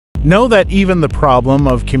Know that even the problem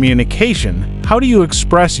of communication, how do you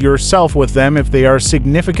express yourself with them if they are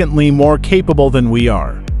significantly more capable than we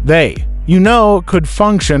are? They, could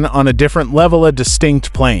function on a different level, a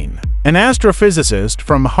distinct plane. An astrophysicist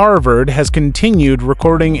from Harvard has continued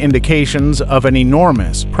recording indications of an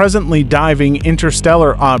enormous, presently diving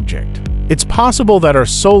interstellar object. It's possible that our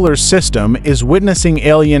solar system is witnessing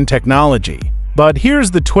alien technology. But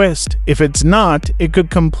here's the twist: if it's not, it could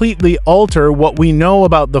completely alter what we know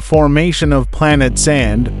about the formation of planets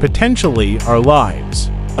and, potentially, our lives.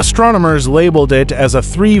 Astronomers labeled it as a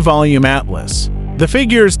 3-volume atlas. The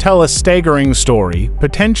figures tell a staggering story,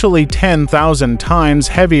 potentially 10,000 times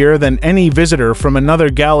heavier than any visitor from another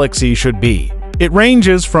galaxy should be. It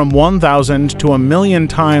ranges from 1,000 to 1,000,000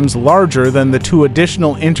 times larger than the 2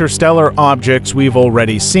 additional interstellar objects we've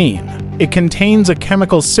already seen. It contains a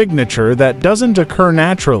chemical signature that doesn't occur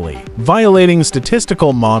naturally, violating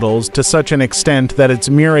statistical models to such an extent that its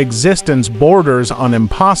mere existence borders on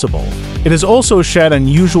impossible. It has also shed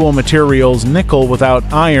unusual materials, nickel without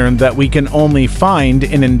iron, that we can only find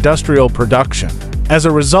in industrial production. As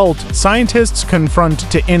a result, scientists confront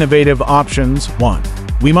to innovative options. 1.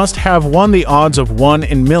 We must have won the odds of 1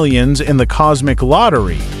 in millions in the cosmic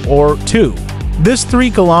lottery. Or 2. This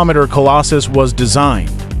 3-kilometer colossus was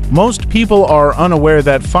designed. Most people are unaware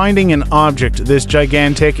that finding an object this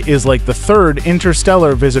gigantic is like the 3rd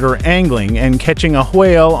interstellar visitor angling and catching a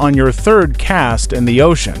whale on your 3rd cast in the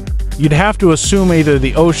ocean. You'd have to assume either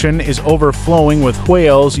the ocean is overflowing with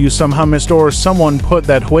whales you somehow missed, or someone put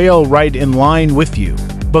that whale right in line with you.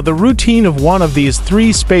 But the routine of one of these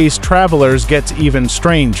 3 space travelers gets even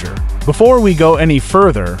stranger. Before we go any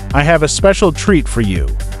further, I have a special treat for you.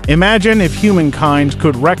 Imagine if humankind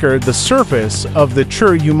could record the surface of the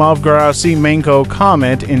Churyumov-Gerasimenko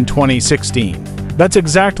comet in 2016. That's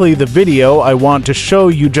exactly the video I want to show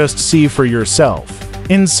you. Just see for yourself.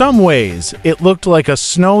 In some ways, it looked like a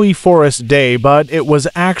snowy forest day, but it was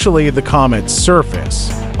actually the comet's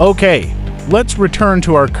surface. Okay, let's return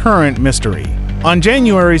to our current mystery. On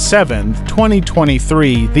January 7,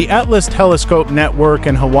 2023, the Atlas Telescope Network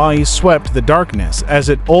in Hawaii swept the darkness, as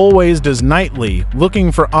it always does nightly,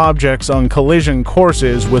 looking for objects on collision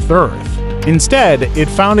courses with Earth. Instead, it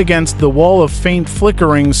found against the wall of faint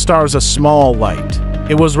flickering stars a small light.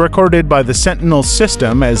 It was recorded by the Sentinel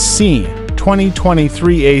system as C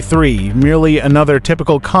 2023A3, merely another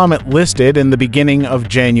typical comet listed in the beginning of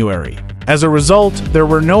January. As a result, there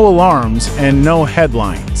were no alarms and no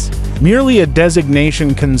headlines. Merely a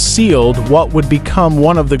designation concealed what would become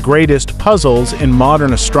one of the greatest puzzles in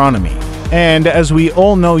modern astronomy. And as we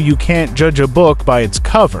all know, you can't judge a book by its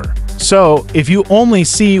cover. So, if you only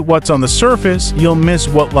see what's on the surface, you'll miss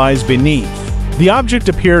what lies beneath. The object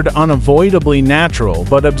appeared unavoidably natural,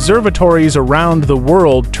 but observatories around the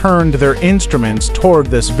world turned their instruments toward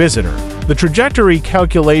this visitor. The trajectory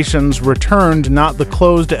calculations returned not the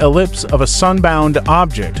closed ellipse of a sunbound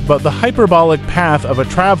object, but the hyperbolic path of a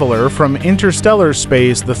traveler from interstellar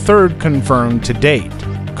space, the 3rd confirmed to date.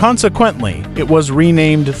 Consequently, it was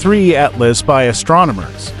renamed 3 Atlas by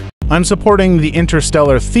astronomers. I'm supporting the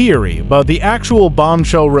interstellar theory, but the actual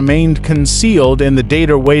bombshell remained concealed in the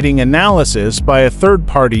data weighting analysis by a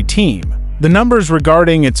third-party team. The numbers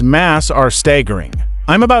regarding its mass are staggering.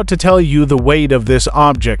 I'm about to tell you the weight of this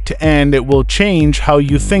object, and it will change how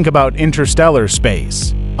you think about interstellar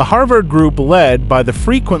space. A Harvard group led by the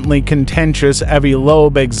frequently contentious Avi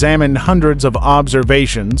Loeb examined hundreds of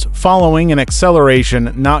observations following an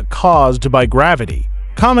acceleration not caused by gravity.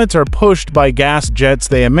 Comets are pushed by gas jets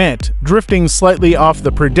they emit, drifting slightly off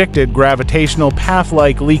the predicted gravitational path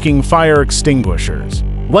like leaking fire extinguishers.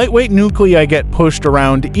 Lightweight nuclei get pushed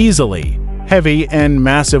around easily. Heavy and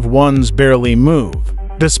massive ones barely move.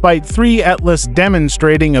 Despite 3 Atlas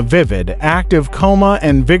demonstrating a vivid, active coma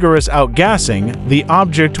and vigorous outgassing, the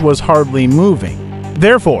object was hardly moving.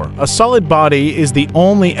 Therefore, a solid body is the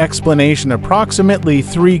only explanation, approximately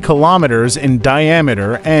 3 kilometers in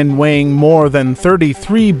diameter and weighing more than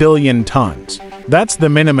 33 billion tons. That's the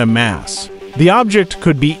minimum mass. The object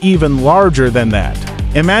could be even larger than that.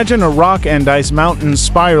 Imagine a rock and ice mountain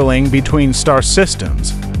spiraling between star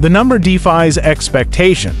systems. The number defies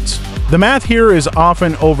expectations. The math here is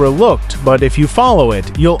often overlooked, but if you follow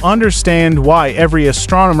it, you'll understand why every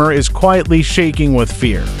astronomer is quietly shaking with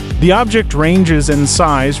fear. The object ranges in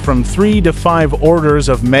size from 3 to 5 orders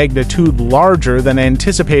of magnitude larger than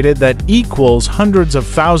anticipated, that equals hundreds of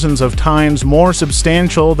thousands of times more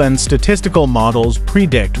substantial than statistical models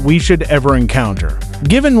predict we should ever encounter.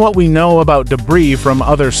 Given what we know about debris from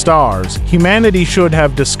other stars, humanity should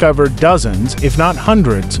have discovered dozens, if not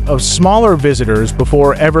hundreds, of smaller visitors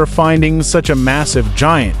before ever finding such a massive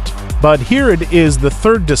giant. But here it is, the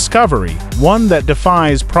third discovery, one that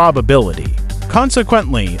defies probability.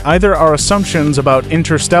 Consequently, either our assumptions about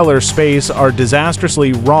interstellar space are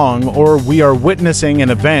disastrously wrong, or we are witnessing an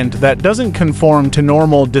event that doesn't conform to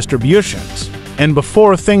normal distributions. And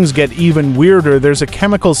before things get even weirder, there's a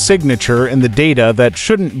chemical signature in the data that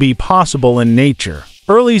shouldn't be possible in nature.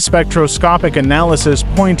 Early spectroscopic analysis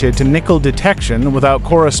pointed to nickel detection without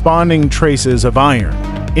corresponding traces of iron.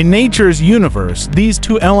 In nature's universe, these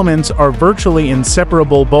two elements are virtually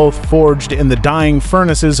inseparable, both forged in the dying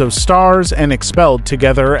furnaces of stars and expelled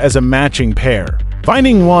together as a matching pair.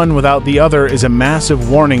 Finding one without the other is a massive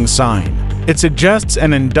warning sign. It suggests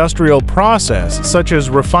an industrial process, such as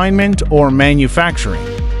refinement or manufacturing.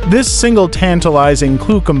 This single tantalizing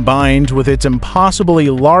clue, combined with its impossibly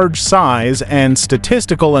large size and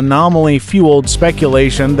statistical anomaly, fueled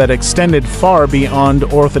speculation that extended far beyond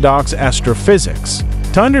orthodox astrophysics.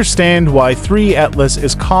 To understand why 3 Atlas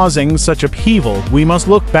is causing such upheaval, we must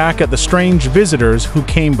look back at the strange visitors who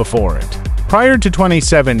came before it. Prior to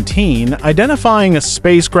 2017, identifying a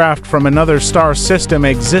spacecraft from another star system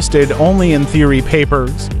existed only in theory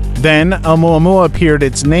papers. Then, Oumuamua appeared,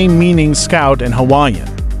 its name meaning scout in Hawaiian.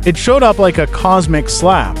 It showed up like a cosmic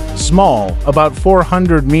slap, small, about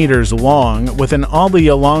 400 meters long, with an oddly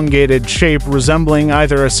elongated shape resembling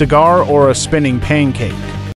either a cigar or a spinning pancake.